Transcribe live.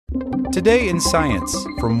Today in Science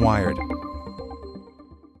from Wired.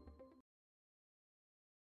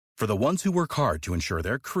 For the ones who work hard to ensure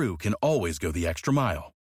their crew can always go the extra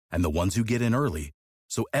mile, and the ones who get in early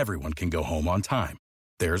so everyone can go home on time,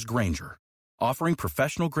 there's Grainger, offering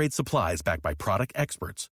professional-grade supplies backed by product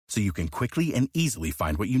experts so you can quickly and easily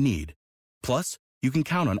find what you need. Plus, you can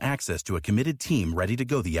count on access to a committed team ready to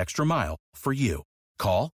go the extra mile for you.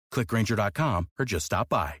 Call, click Grainger.com, or just stop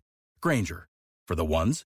by. Grainger, for the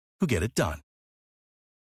ones who get it done.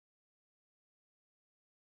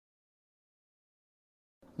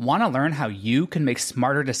 Want to learn how you can make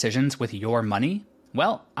smarter decisions with your money?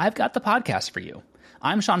 Well, I've got the podcast for you.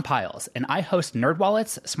 I'm Sean Piles, and I host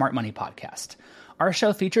NerdWallet's Smart Money Podcast. Our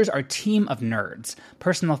show features our team of nerds,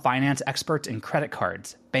 personal finance experts in credit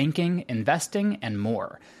cards, banking, investing, and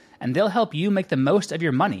more. And they'll help you make the most of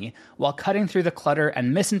your money while cutting through the clutter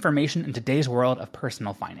and misinformation in today's world of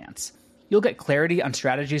personal finance. You'll get clarity on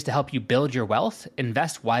strategies to help you build your wealth,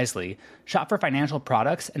 invest wisely, shop for financial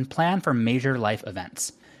products, and plan for major life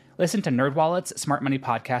events. Listen to NerdWallet's Smart Money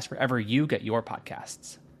Podcast wherever you get your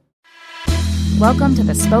podcasts. Welcome to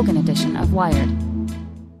the spoken edition of Wired.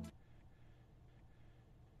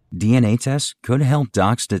 DNA tests could help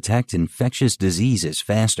docs detect infectious diseases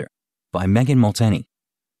faster. By Megan Multeney.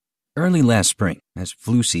 Early last spring, as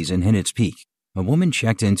flu season hit its peak, a woman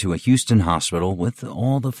checked into a Houston hospital with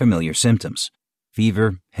all the familiar symptoms: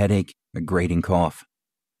 fever, headache, a grating cough.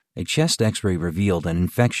 A chest x-ray revealed an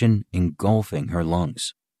infection engulfing her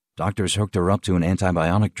lungs. Doctors hooked her up to an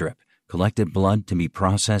antibiotic drip, collected blood to be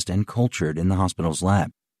processed and cultured in the hospital's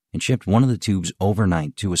lab, and shipped one of the tubes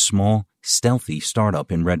overnight to a small, stealthy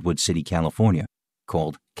startup in Redwood City, California,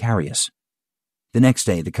 called Karius. The next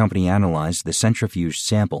day, the company analyzed the centrifuged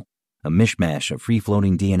sample, a mishmash of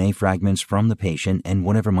free-floating DNA fragments from the patient and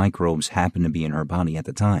whatever microbes happened to be in her body at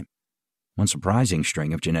the time. One surprising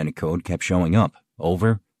string of genetic code kept showing up,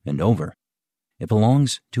 over and over. It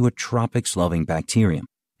belongs to a tropics-loving bacterium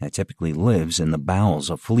that typically lives in the bowels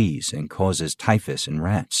of fleas and causes typhus in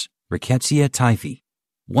rats. Rickettsia typhi.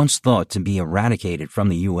 Once thought to be eradicated from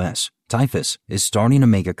the U.S., typhus is starting to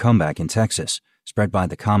make a comeback in Texas, spread by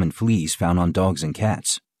the common fleas found on dogs and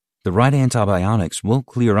cats. The right antibiotics will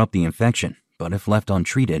clear up the infection, but if left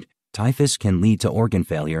untreated, typhus can lead to organ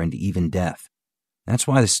failure and even death. That's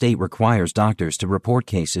why the state requires doctors to report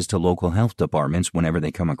cases to local health departments whenever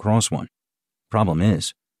they come across one. Problem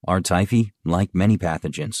is, our typhi, like many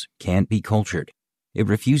pathogens, can't be cultured. It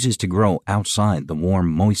refuses to grow outside the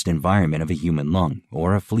warm, moist environment of a human lung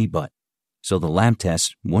or a flea butt, so the lab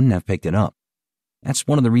tests wouldn't have picked it up. That's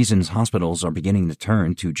one of the reasons hospitals are beginning to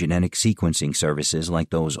turn to genetic sequencing services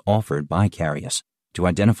like those offered by Karius to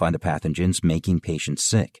identify the pathogens making patients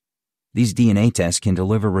sick. These DNA tests can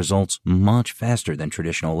deliver results much faster than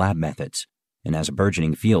traditional lab methods, and as a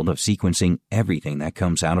burgeoning field of sequencing everything that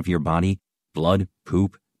comes out of your body, blood,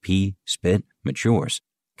 poop, pee, spit, matures,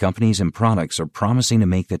 companies and products are promising to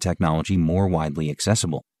make the technology more widely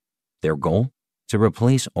accessible. Their goal? To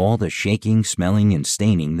replace all the shaking, smelling, and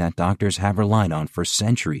staining that doctors have relied on for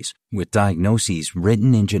centuries with diagnoses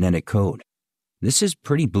written in genetic code. This is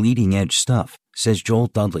pretty bleeding-edge stuff, says Joel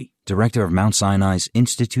Dudley, director of Mount Sinai's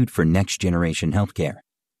Institute for Next Generation Healthcare.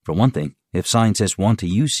 For one thing, if scientists want to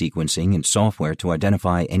use sequencing and software to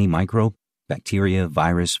identify any microbe, bacteria,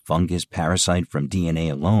 virus, fungus, parasite from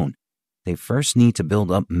DNA alone, they first need to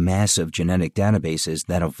build up massive genetic databases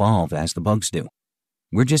that evolve as the bugs do.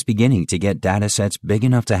 We're just beginning to get data sets big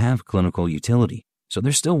enough to have clinical utility, so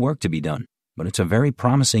there's still work to be done, but it's a very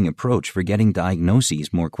promising approach for getting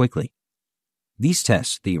diagnoses more quickly. These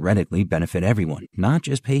tests theoretically benefit everyone, not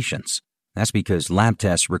just patients. That's because lab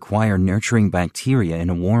tests require nurturing bacteria in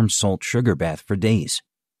a warm salt sugar bath for days.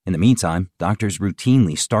 In the meantime, doctors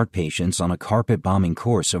routinely start patients on a carpet-bombing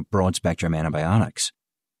course of broad-spectrum antibiotics.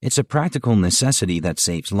 It's a practical necessity that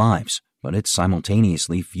saves lives, but it's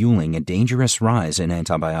simultaneously fueling a dangerous rise in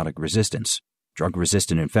antibiotic resistance.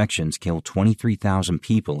 Drug-resistant infections kill 23,000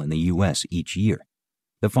 people in the U.S. each year.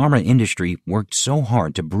 The pharma industry worked so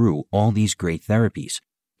hard to brew all these great therapies,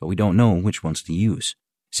 but we don't know which ones to use,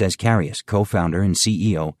 says Karius co-founder and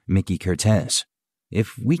CEO Mickey Cortez.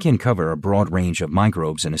 If we can cover a broad range of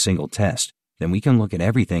microbes in a single test, then we can look at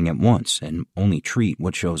everything at once and only treat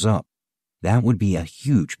what shows up. That would be a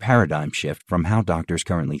huge paradigm shift from how doctors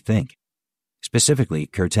currently think. Specifically,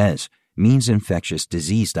 Cortez means infectious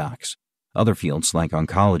disease docs. Other fields like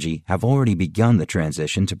oncology have already begun the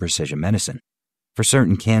transition to precision medicine. For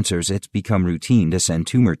certain cancers, it's become routine to send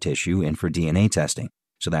tumor tissue in for DNA testing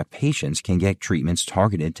so that patients can get treatments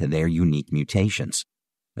targeted to their unique mutations.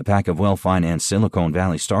 A pack of well-financed Silicon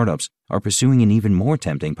Valley startups are pursuing an even more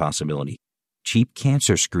tempting possibility: cheap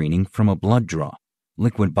cancer screening from a blood draw.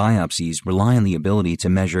 Liquid biopsies rely on the ability to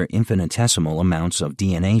measure infinitesimal amounts of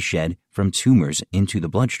DNA shed from tumors into the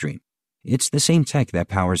bloodstream. It's the same tech that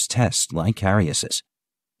powers tests like Karius's.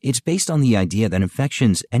 It's based on the idea that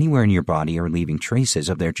infections anywhere in your body are leaving traces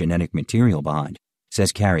of their genetic material behind,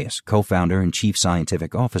 says Karius co-founder and chief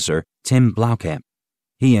scientific officer Tim Blaukamp.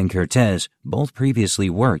 He and Cortez both previously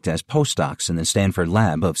worked as postdocs in the Stanford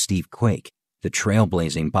lab of Steve Quake, the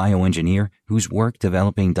trailblazing bioengineer whose work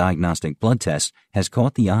developing diagnostic blood tests has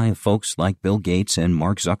caught the eye of folks like Bill Gates and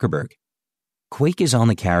Mark Zuckerberg. Quake is on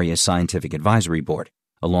the Karius Scientific Advisory Board,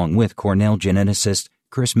 along with Cornell geneticist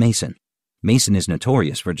Chris Mason. Mason is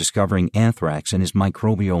notorious for discovering anthrax in his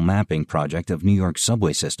microbial mapping project of New York's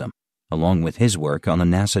subway system, along with his work on the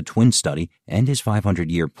NASA twin study and his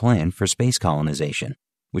 500-year plan for space colonization,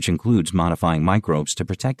 which includes modifying microbes to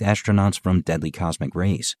protect astronauts from deadly cosmic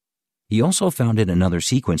rays. He also founded another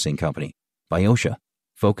sequencing company, Biosha,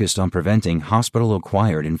 focused on preventing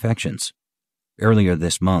hospital-acquired infections. Earlier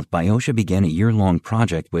this month, Biosha began a year-long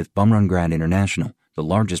project with Bumrungrad International, the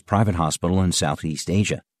largest private hospital in Southeast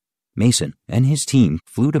Asia. Mason and his team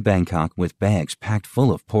flew to Bangkok with bags packed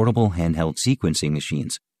full of portable handheld sequencing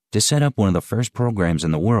machines to set up one of the first programs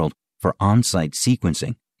in the world for on-site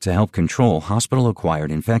sequencing to help control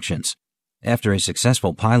hospital-acquired infections. After a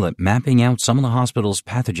successful pilot mapping out some of the hospital's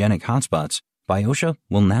pathogenic hotspots, Biosha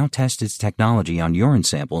will now test its technology on urine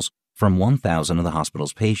samples from 1,000 of the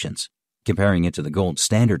hospital's patients, comparing it to the gold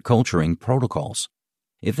standard culturing protocols.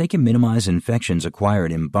 If they can minimize infections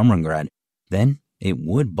acquired in Bumrungrad, then it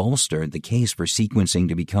would bolster the case for sequencing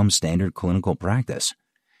to become standard clinical practice.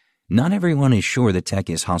 Not everyone is sure the tech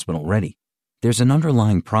is hospital-ready. There's an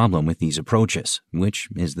underlying problem with these approaches, which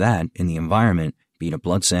is that in the environment, be it a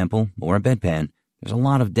blood sample or a bedpan, there's a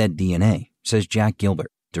lot of dead DNA, says Jack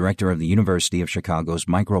Gilbert, director of the University of Chicago's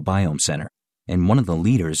Microbiome Center, and one of the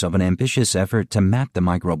leaders of an ambitious effort to map the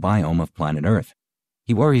microbiome of planet Earth.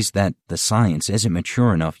 He worries that the science isn't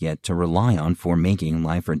mature enough yet to rely on for making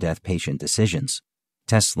life-or-death patient decisions.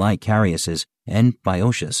 Tests like Karius's and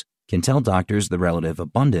Biosha's can tell doctors the relative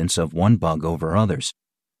abundance of one bug over others.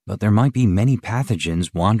 But there might be many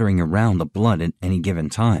pathogens wandering around the blood at any given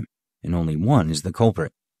time, and only one is the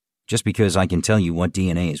culprit. Just because I can tell you what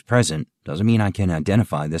DNA is present doesn't mean I can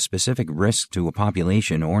identify the specific risk to a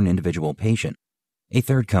population or an individual patient. A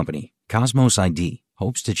third company, Cosmos ID,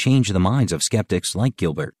 hopes to change the minds of skeptics like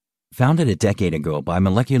Gilbert. Founded a decade ago by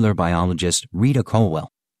molecular biologist Rita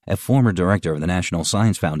Colwell, a former director of the National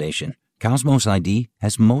Science Foundation, Cosmos ID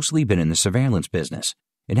has mostly been in the surveillance business.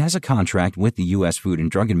 It has a contract with the U.S. Food and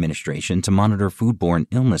Drug Administration to monitor foodborne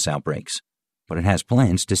illness outbreaks, but it has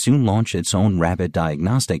plans to soon launch its own rapid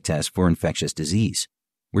diagnostic test for infectious disease.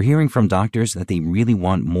 We're hearing from doctors that they really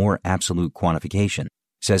want more absolute quantification,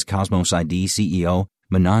 says Cosmos ID CEO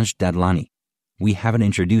Manoj Dadlani. We haven't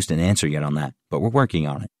introduced an answer yet on that, but we're working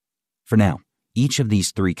on it. For now, each of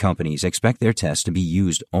these three companies expect their tests to be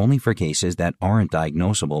used only for cases that aren't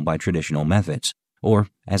diagnosable by traditional methods, or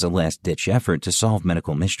as a last-ditch effort to solve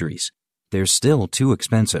medical mysteries. They're still too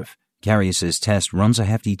expensive. Karius's test runs a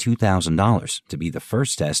hefty $2,000 to be the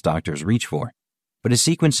first test doctors reach for. But as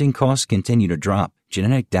sequencing costs continue to drop,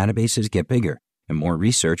 genetic databases get bigger, and more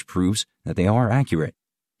research proves that they are accurate.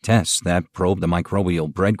 Tests that probe the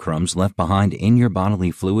microbial breadcrumbs left behind in your bodily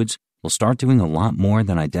fluids will start doing a lot more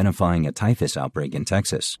than identifying a typhus outbreak in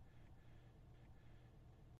Texas.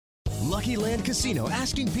 Lucky Land Casino,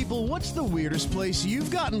 asking people, what's the weirdest place you've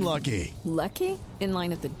gotten lucky? Lucky? In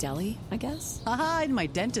line at the deli, I guess? Aha, in my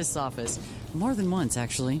dentist's office. More than once,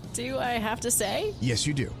 actually. Do I have to say? Yes,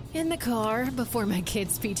 you do. In the car before my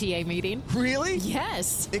kids' PTA meeting. Really?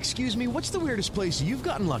 Yes. Excuse me, what's the weirdest place you've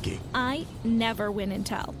gotten lucky? I never win and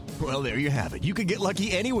tell. Well, there you have it. You can get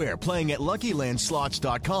lucky anywhere, playing at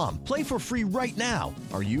LuckyLandSlots.com. Play for free right now.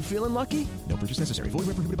 Are you feeling lucky? No purchase necessary. Void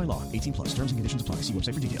where prohibited by law. 18+. Terms and conditions apply. See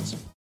website for details.